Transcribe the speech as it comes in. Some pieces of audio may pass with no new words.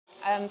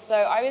So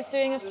I was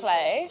doing a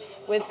play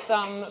with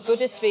some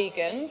Buddhist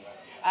vegans,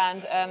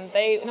 and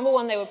number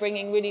one, they were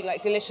bringing really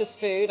like delicious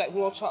food, like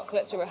raw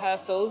chocolate to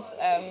rehearsals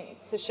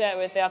to share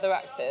with the other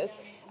actors.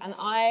 And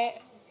I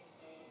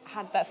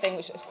had that thing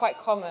which is quite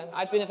common.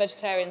 I'd been a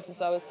vegetarian since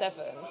I was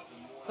 7.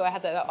 So I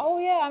had that, like, oh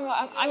yeah,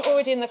 I'm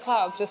already in the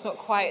club, just not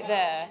quite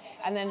there.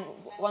 And then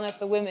one of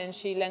the women,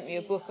 she lent me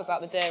a book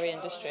about the dairy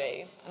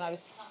industry. And I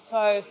was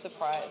so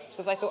surprised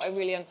because I thought I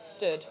really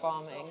understood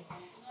farming.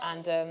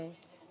 And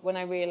when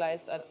I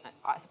realised,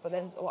 but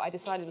then what I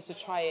decided was to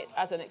try it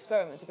as an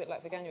experiment, a bit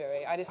like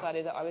Veganuary. I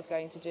decided that I was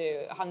going to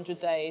do 100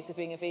 days of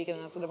being a vegan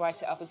and I was going to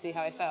write it up and see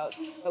how I felt.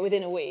 But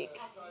within a week,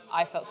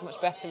 I felt so much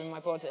better in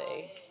my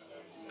body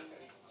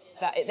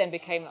that it then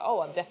became,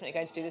 oh, I'm definitely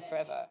going to do this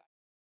forever.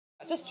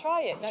 Just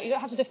try it. No, you don't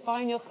have to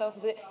define yourself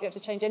with it. You don't have to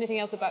change anything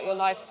else about your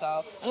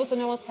lifestyle. And also,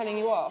 no one's telling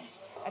you off.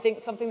 I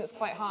think something that's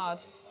quite hard,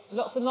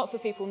 lots and lots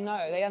of people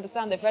know, they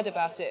understand, they've read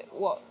about it,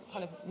 what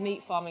kind of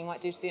meat farming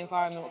might do to the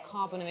environment, what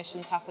carbon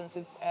emissions happens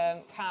with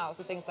cows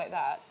and things like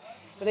that.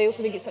 But they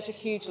also think it's such a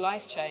huge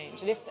life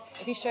change. And if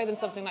you show them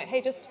something like,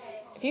 hey, just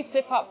if you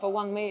slip up for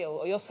one meal,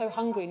 or you're so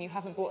hungry and you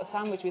haven't brought a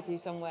sandwich with you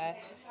somewhere,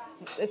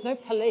 there's no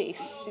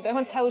police. No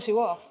one tells you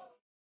off.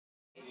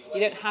 You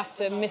don't have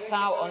to miss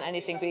out on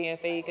anything being a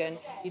vegan.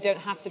 You don't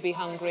have to be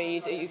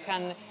hungry. You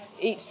can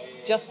eat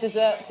just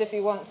desserts if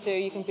you want to.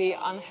 You can be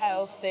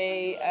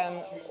unhealthy,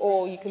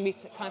 or you can be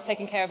kind of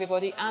taking care of your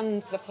body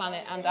and the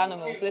planet and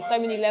animals. So there's so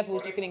many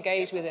levels you can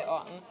engage with it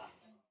on.